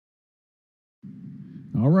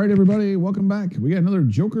All right, everybody, welcome back. We got another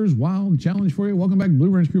Joker's Wild Challenge for you. Welcome back, Blue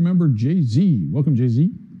Ranch crew member Jay-Z. Welcome,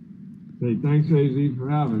 Jay-Z. Hey, thanks, AZ, for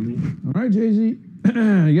having me. All right, Jay-Z.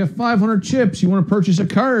 You got 500 chips. You want to purchase a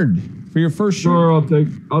card for your first shirt? Sure, I'll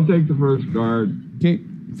take the first card. Okay,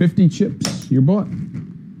 50 chips. You're bought.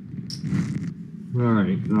 All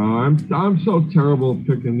right. No, I'm so terrible at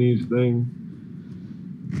picking these things.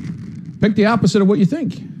 Pick the opposite of what you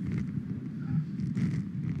think.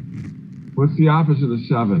 What's the opposite of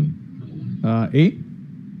 7? 8.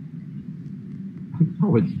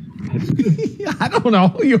 Oh, it's I don't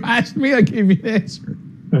know. You asked me. I gave you the answer.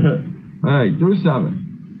 all right, do 7.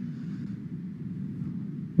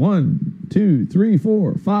 1, 2, 3,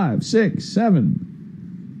 4, 5, 6,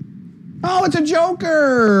 7. Oh, it's a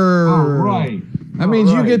Joker. All right. That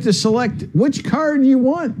means you get to select which card you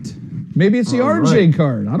want. Maybe it's the RJ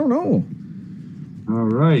card. I don't know. All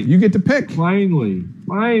right. You get to pick. Finally.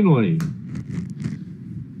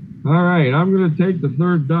 All right, I'm going to take the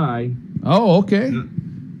third die. Oh, okay.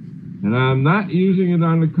 And I'm not using it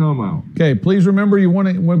on the come out. Okay, please remember you want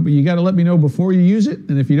to. You got to let me know before you use it,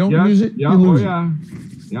 and if you don't use it, you lose it.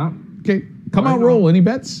 Yeah. Okay, come out, roll. Any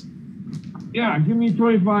bets? Yeah, give me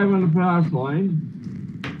 25 on the pass line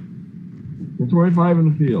and 25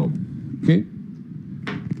 in the field. Okay.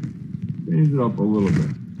 Change it up a little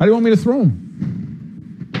bit. How do you want me to throw them?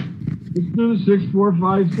 Let's do the 6, 4,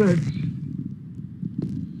 5, 6.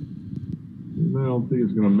 I don't think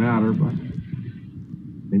it's going to matter, but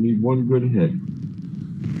I need one good hit.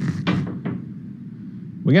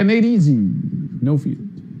 We got Nate Easy. No field.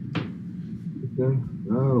 Okay,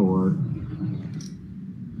 that'll work.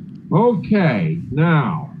 Okay,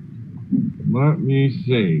 now, let me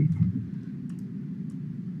see.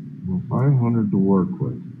 Well, 500 to work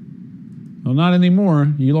with. Well, not anymore.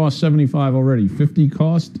 You lost 75 already. 50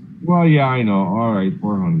 cost. Well, yeah, I know. All right,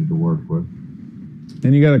 400 to work with.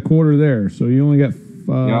 And you got a quarter there, so you only got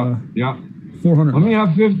yeah. 400. Let me have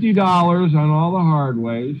 $50 on all the hard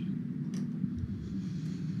ways.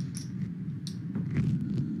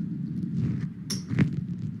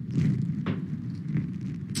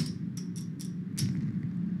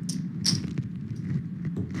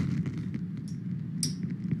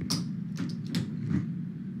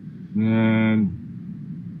 And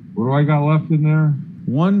what do I got left in there?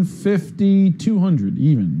 150, 200,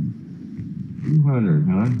 even. 200,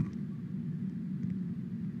 huh?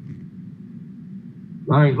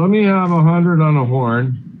 All right, let me have 100 on a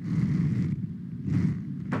horn.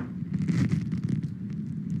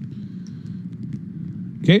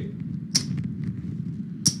 Okay.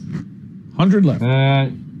 100 left.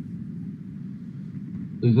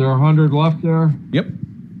 Is there 100 left there? Yep.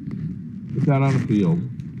 Put that on the field.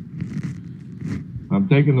 I'm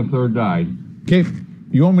taking the third die. Okay.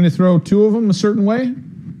 You want me to throw 2 of them a certain way?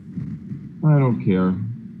 I don't care.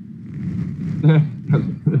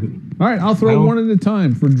 All right, I'll throw one at a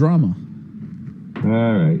time for drama. All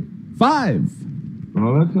right. 5.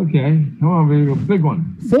 Oh, that's okay. Come on, baby. Big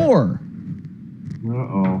one. 4.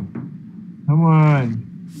 Uh-oh. Come on.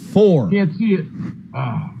 4. Can't see it.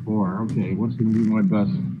 4. Okay, what's going to be my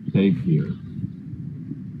best take here?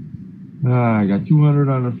 I got 200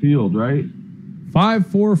 on the field, right? 5,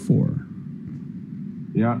 4, 4.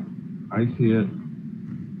 Yeah, I see it.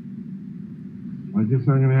 I guess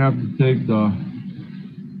I'm going to have to take the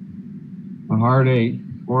hard 8,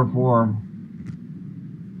 4, 4.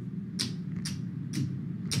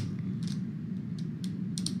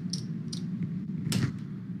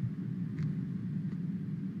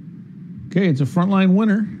 Okay, it's a frontline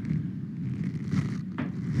winner.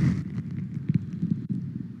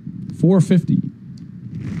 450.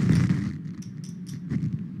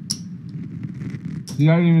 See,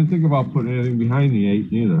 I didn't even think about putting anything behind the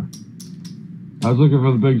 8 either. I was looking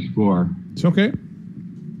for the big score. It's okay.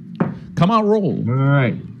 Come out, roll. All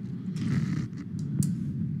right.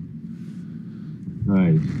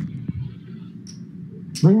 Nice.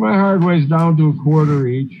 Bring my hard ways down to a quarter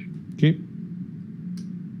each. Okay.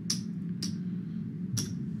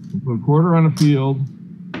 Put a quarter on the field.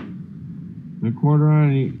 And a quarter on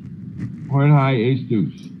the point high ace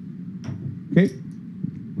deuce. Okay.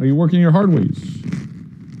 Are you working your hard ways?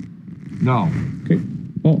 No. Okay.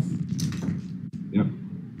 Off. Yep.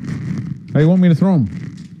 How you want me to throw them?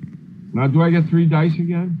 Now, do I get 3 dice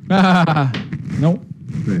again? Nope.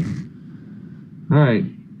 Okay. All right.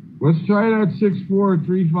 Let's try that 6, 4,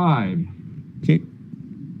 3, 5. Okay.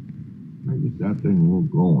 I get that thing a little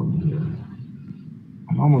going here.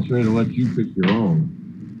 I'm almost ready to let you pick your own.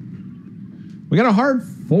 We got a hard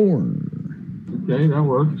 4. Okay, that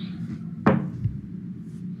works.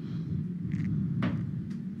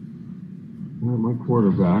 All right, my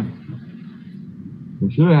quarterback.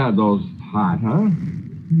 We should have had those hot, huh?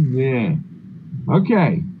 Yeah.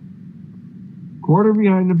 Okay. Quarter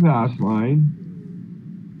behind the pass line.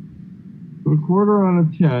 Put a quarter on a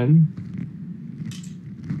 10.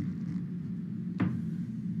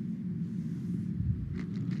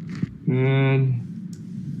 And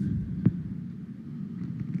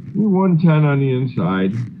 110 on the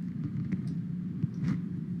inside.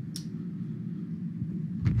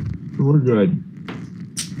 So we're good.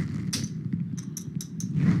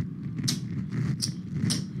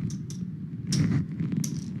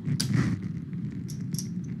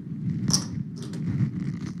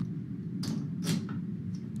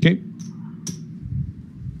 Okay.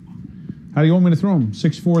 How do you want me to throw them?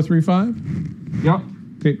 6, 4, 3, 5? Yep.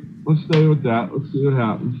 Okay. Let's stay with that. Let's see what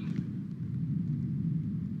happens.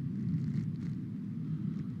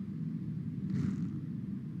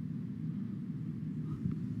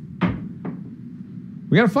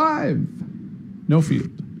 We got a 5. No field.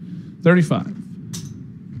 35.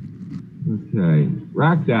 Okay.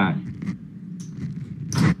 Rack that.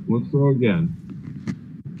 Let's throw again.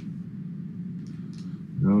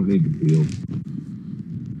 I don't need the field.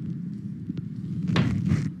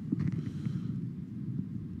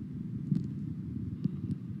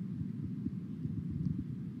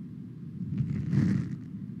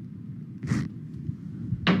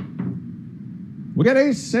 We got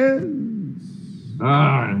aces.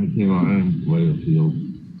 Ah, I came on and play the field.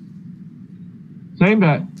 Same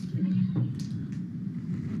bet.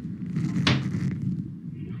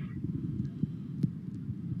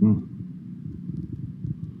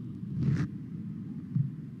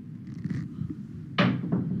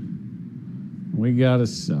 We got a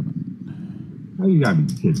 7. Oh, you gotta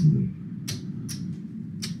be kidding me.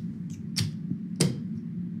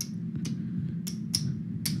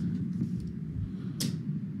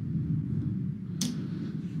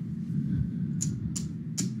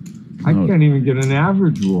 I can't even get an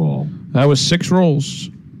average roll. That was 6 rolls.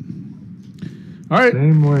 All right.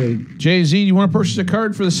 Same way. Jay-Z, you want to purchase a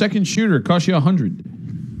card for the second shooter? It costs you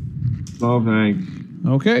 100. No, thanks.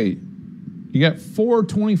 Okay. You got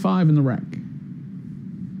 425 in the rack.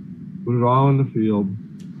 Put it all in the field.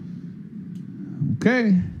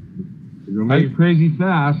 Okay. You're gonna make it crazy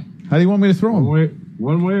fast. How do you want me to throw them?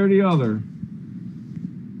 One way or the other.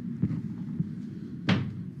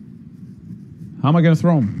 How am I going to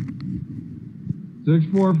throw them? 6,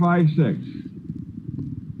 4, 5, 6.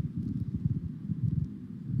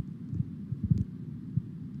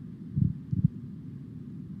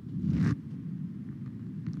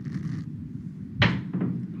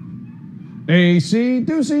 AC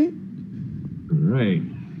doozy. All right.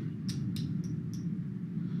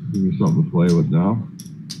 Give me something to play with now.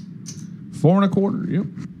 4 1/4. Yep.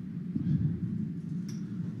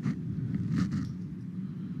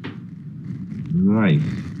 Nice.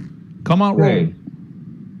 Come out, roll. Okay.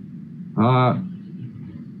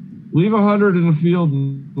 Leave 100 in the field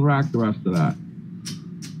and rack the rest of that.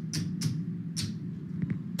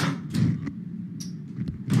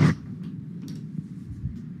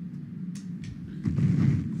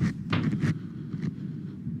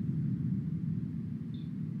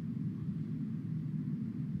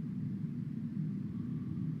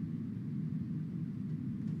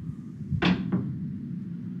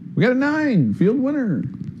 We got a 9. Field winner.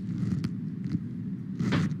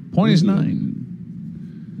 Point is 9.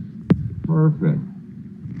 Perfect.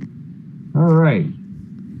 All right.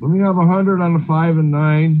 Let me have 100 on the 5 and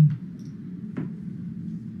 9.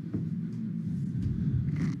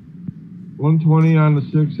 120 on the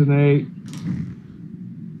 6 and 8.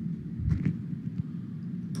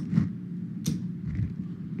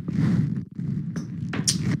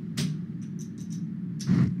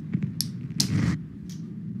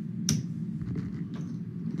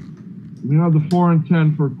 We have the 4 and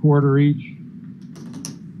 10 for a quarter each.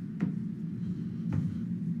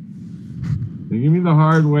 They give me the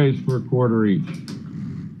hard ways for a quarter each.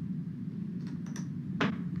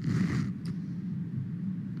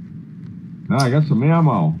 I got some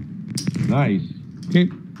ammo. Nice. Okay.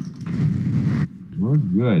 We're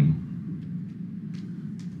good.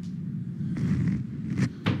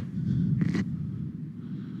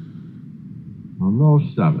 On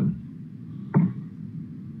those 7.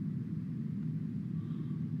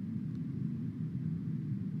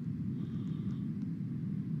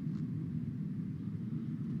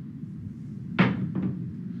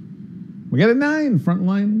 We got a 9.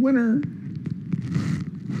 Frontline winner.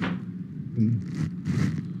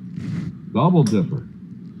 Double dipper.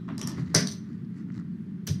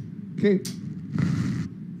 Okay.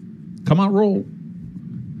 Come out, roll.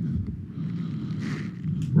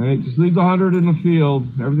 All right, just leave the 100 in the field.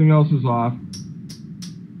 Everything else is off.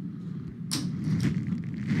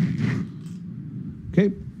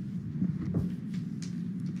 Okay.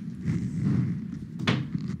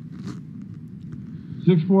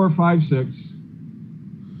 Six, 4, 5, 6.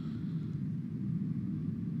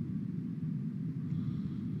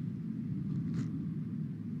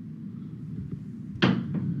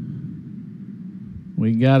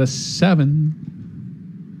 We got a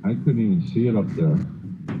 7. I couldn't even see it up there.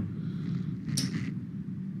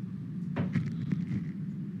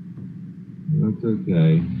 That's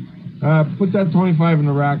okay. Put that 25 in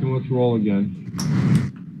the rack and let's roll again.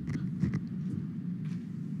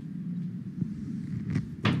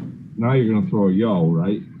 Now you're going to throw a yo,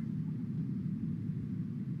 right?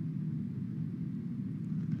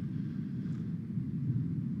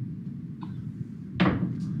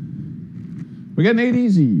 We got an 8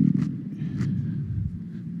 easy.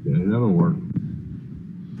 Yeah, that'll work.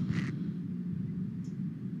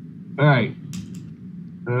 All right.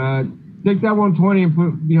 Take that 120 and put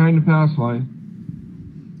it behind the pass line.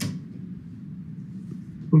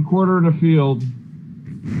 Put a quarter in the field.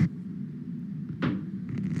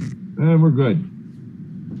 And we're good.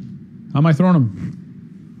 How am I throwing them?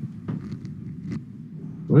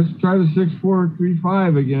 Let's try the 6, 4, 3,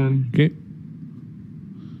 5 again. Okay.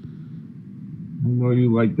 I know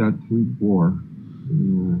you like that 3, 4.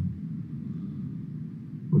 Yeah.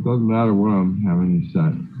 It doesn't matter what I'm having you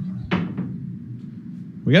set.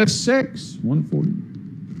 We got a 6. 140.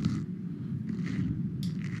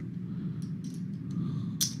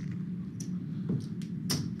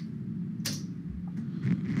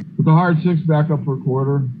 Put the hard 6 back up for a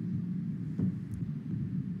quarter.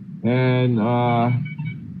 And, oh,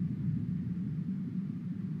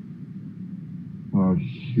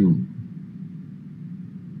 shoot.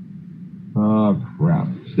 Oh, crap.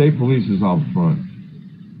 State police is out front.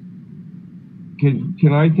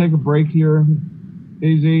 Can I take a break here,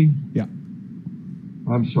 AZ? Yeah.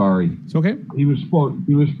 I'm sorry. It's okay. He was supposed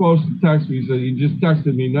to text me. He said he just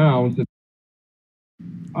texted me now and said,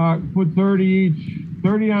 put 30 each.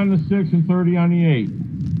 30 on the 6 and 30 on the 8.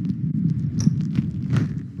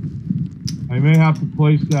 I may have to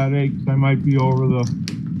place that 8 because I might be over the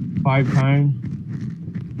 5 times.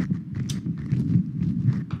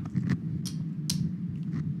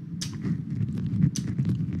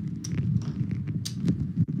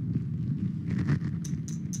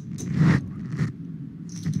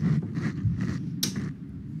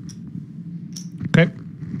 Okay.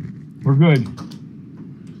 We're good.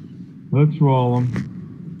 Let's roll them.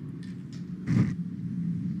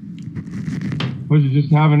 Was it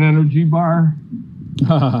just have an energy bar?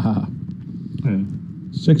 Okay.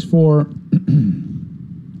 6, 4,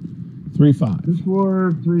 3, 5. 6,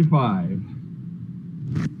 4, 3, 5.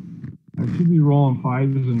 I should be rolling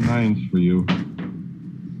 5s and 9s for you.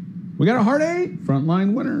 We got a hard 8.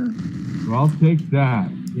 Frontline winner. So I'll take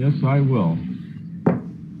that. Yes, I will.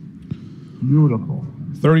 Beautiful.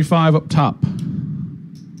 35 up top.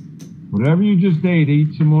 Whatever you just ate,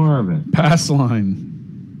 eat some more of it. Pass line.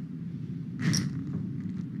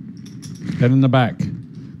 Head in the back.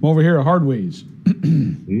 I'm over here at Hardways.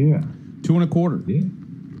 Yeah. 2 1/4. Yeah.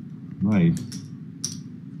 Nice.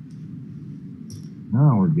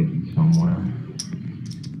 Now we're getting somewhere.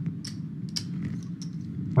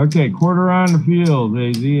 Okay, quarter on the field,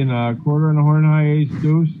 AZ, and a quarter in the horn high ace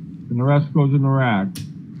deuce, and the rest goes in the rack.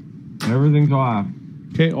 Everything's off.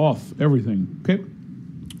 Okay, off everything. Okay.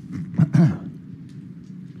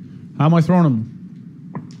 How am I throwing them?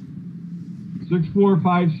 6, 4,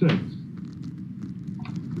 5, 6.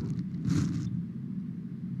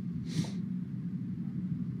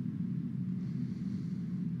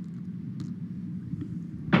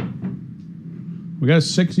 We got a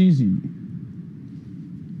 6 easy.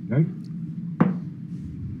 Okay.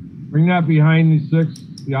 Bring that behind the 6,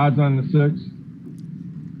 the odds on the 6.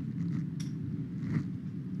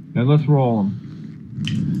 And let's roll them.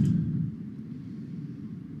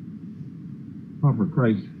 Oh, for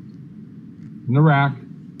Christ. In the rack.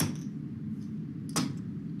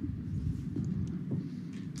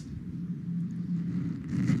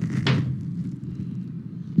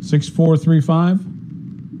 Six, 4, 3, 5.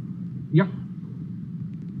 Yep.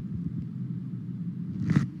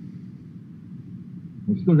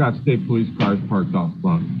 We still got state police cars parked out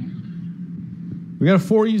front. We got a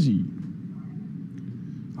 4 easy.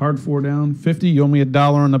 Hard 4 down. 50. You owe me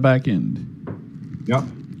 $1 on the back end. Yep.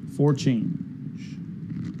 4 change.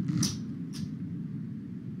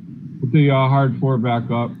 Put the hard 4 back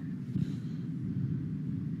up.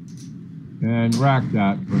 And rack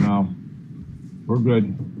that for now. We're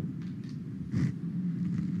good.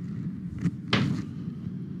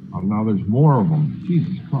 Oh, now there's more of them.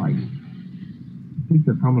 Jesus Christ. I think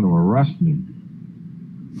they're coming to arrest me.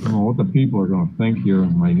 I don't know what the people are going to think here,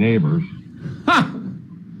 my neighbors. Ha!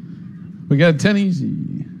 We got 10 easy.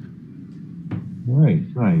 Right,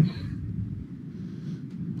 nice.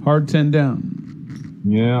 Hard 10 down.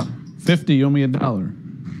 Yeah. 50, you owe me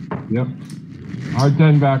 $1. Yep. Hard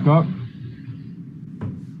 10 back up.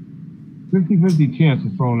 50-50 chance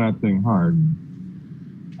of throwing that thing hard.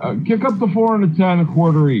 Kick up the 4 and the 10, a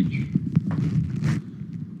quarter each.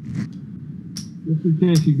 Just in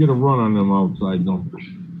case you get a run on them outside numbers.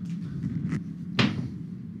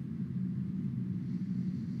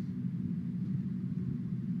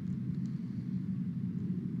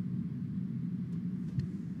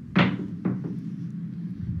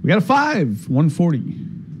 We got a 5, 140.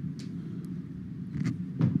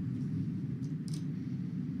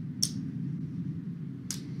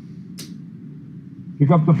 Pick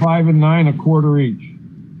up the 5 and 9, a quarter each.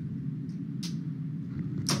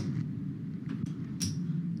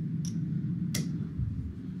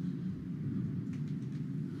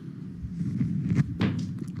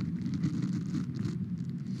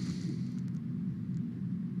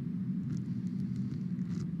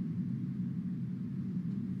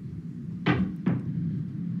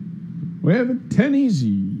 We have a 10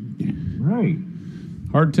 easy. Right.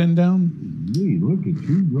 Hard 10 down. Hey, look at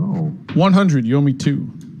you go. 100, you owe me 2.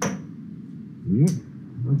 Yep.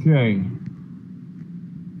 Okay.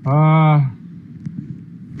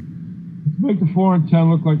 Let's make the 4 and 10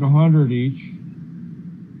 look like 100 each.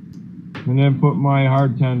 And then put my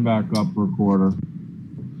hard 10 back up for a quarter.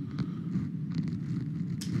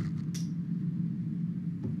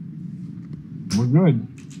 We're good.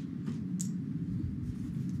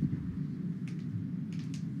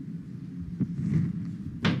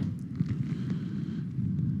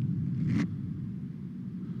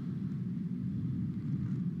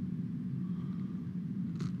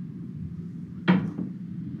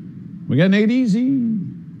 We got an 8 easy.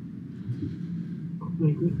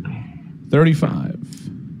 35.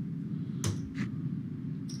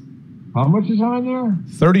 How much is on there?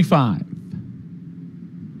 35.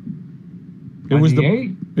 It On was the the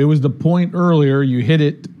 8? It was the point earlier. You hit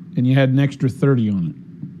it, and you had an extra 30 on it.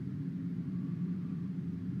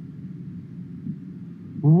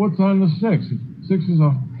 Well, what's on the 6? 6 is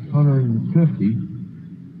 150.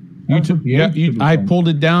 You took, yeah, I pulled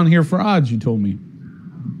it down here for odds. You told me.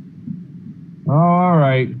 Oh, all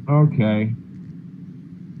right. Okay.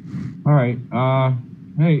 All right.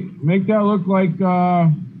 Hey, make that look like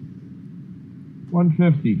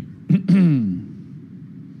 150.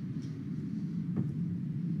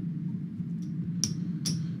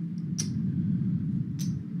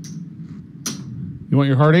 You want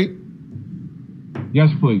your heart 8?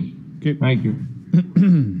 Yes, please. Okay. Thank you.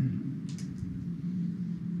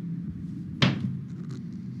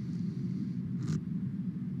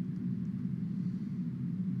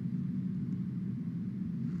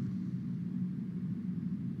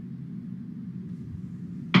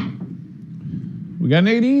 We got an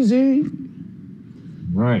 8 easy.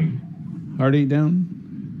 Right. Heart 8 down.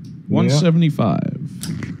 175.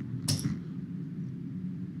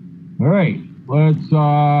 All right. Let's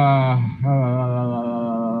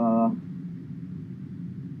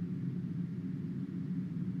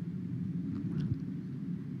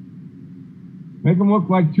make them look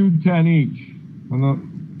like 210 each on the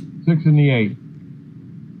 6 and the 8.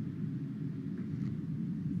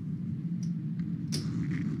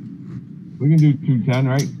 We can do 210,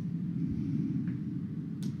 right?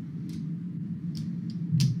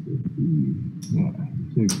 Yeah,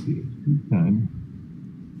 60, 210,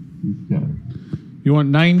 210. You want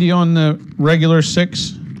 90 on the regular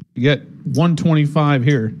 6? You get 125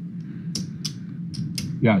 here.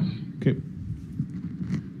 Yes. Okay.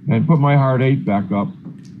 And put my hard 8 back up.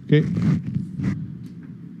 Okay.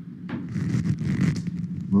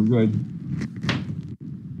 We're good.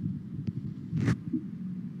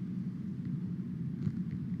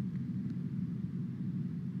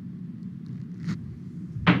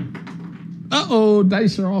 Uh-oh,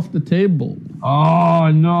 dice are off the table.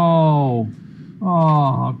 Oh, no.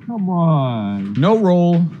 Oh, come on. No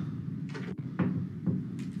roll.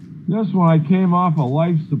 Just when I came off of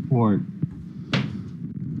life support,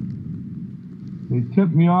 they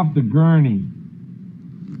tipped me off the gurney.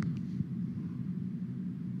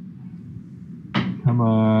 Come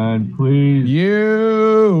on, please.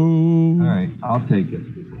 You. All right, I'll take it.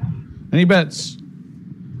 Any bets?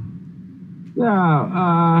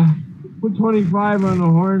 Yeah, put 25 on the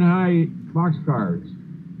Horn High boxcars.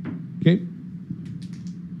 Okay.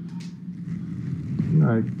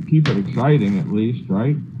 Keep it exciting at least,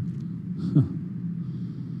 right?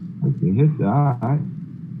 Like to hit that.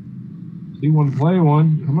 See one, play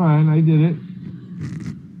one. Come on, I did it.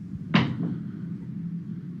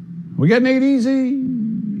 We got an 8 easy.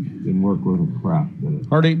 Didn't work with a crap, did it?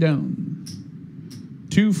 Hard 8 down.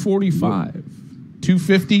 245.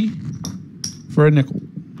 250 for a nickel.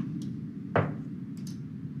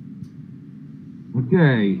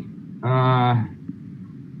 Okay.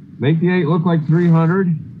 Make the 8 look like 300.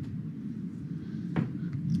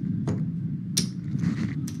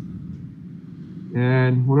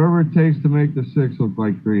 And whatever it takes to make the 6 look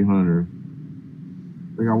like 300.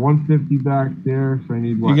 I got 150 back there, so I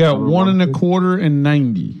need what? You got 1 1/4 and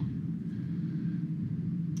 90.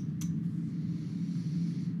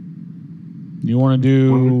 You want to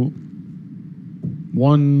do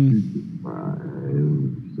 1?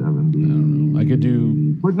 70. I don't know. I could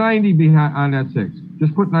do. Put 90 behind on that 6.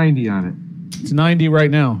 Just put 90 on it. It's 90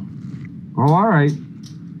 right now. Oh, all right.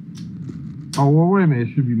 Oh, well, wait a minute.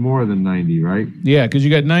 It should be more than 90, right? Yeah, because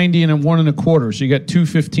you got 90 and a 1 1/4, so you got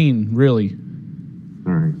 215, really.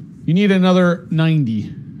 All right. You need another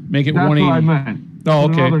 90. Make it That's 180. what I meant. Oh,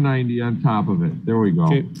 Put okay. Another 90 on top of it. There we go.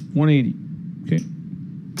 Okay, 180. Okay.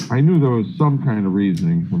 I knew there was some kind of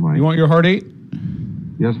reasoning for my... You want your hard 8?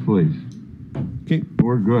 Yes, please. Okay.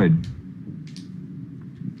 We're good.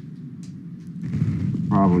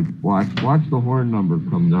 Probably. Watch the horn number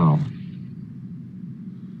come down.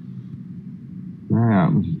 That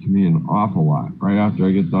happens to me an awful lot. Right after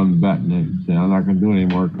I get done betting it and say, I'm not going to do it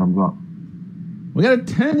anymore, it comes up. We got a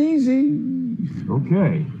 10 easy.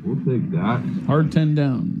 Okay, we'll take that. Hard 10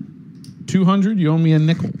 down. 200, you owe me a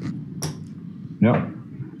nickel. Yep.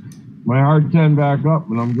 My hard 10 back up,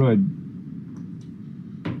 and I'm good.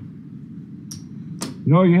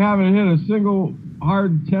 You know, you haven't hit a single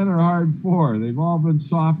hard 10 or hard 4. They've all been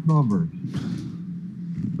soft numbers.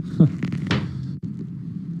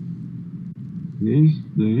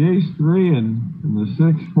 the ace 3 and the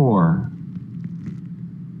 6-4.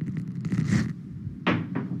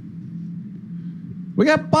 We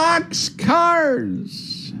got box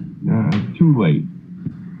cars. Yeah, it's too late.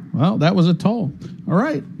 Well, that was a toll. All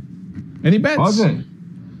right. Any bets? Was it?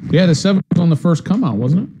 Yeah, the 7 was on the first come out,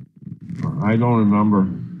 wasn't it? I don't remember.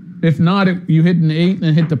 If not, you hit an 8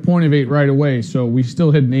 and hit the point of 8 right away. So we still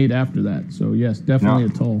hit an 8 after that. So yes, definitely a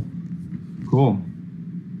toll. Cool.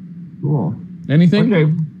 Cool. Anything?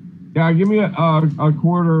 Okay. Yeah, give me a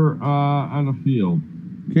quarter on the field.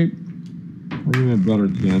 Okay. I give me a better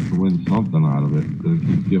chance to win something out of it than to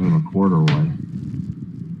keep giving a quarter away.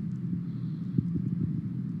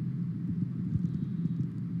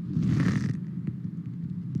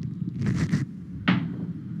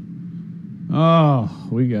 Oh,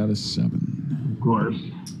 we got a 7. Of course.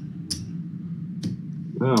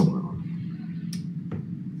 Oh, well.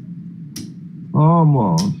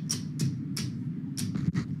 Almost.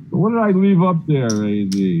 So what did I leave up there,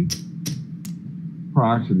 AZ?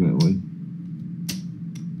 Approximately.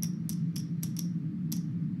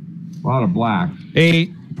 A lot of blacks.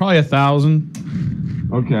 8, probably 1,000.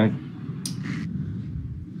 Okay.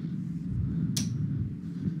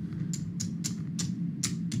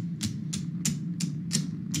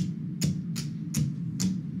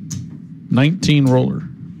 $19 roller.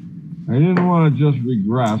 I didn't want to just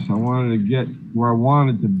regress. I wanted to get where I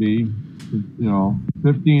wanted to be. You know,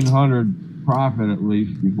 1,500 profit at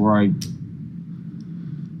least before I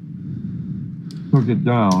took it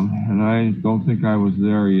down. And I don't think I was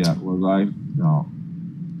there yet, was I? No.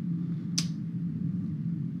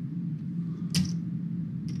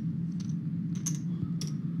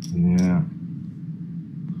 Yeah.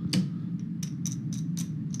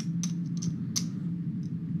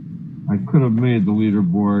 I could have made the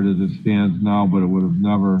leaderboard as it stands now, but it would have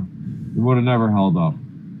never held up.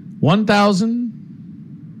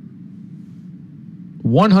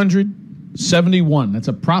 1,171. That's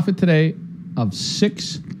a profit today of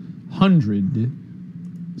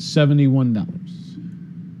 $671.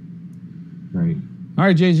 Great. All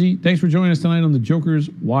right, JZ, thanks for joining us tonight on the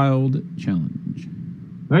Joker's Wild Challenge.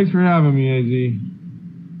 Thanks for having me, AZ.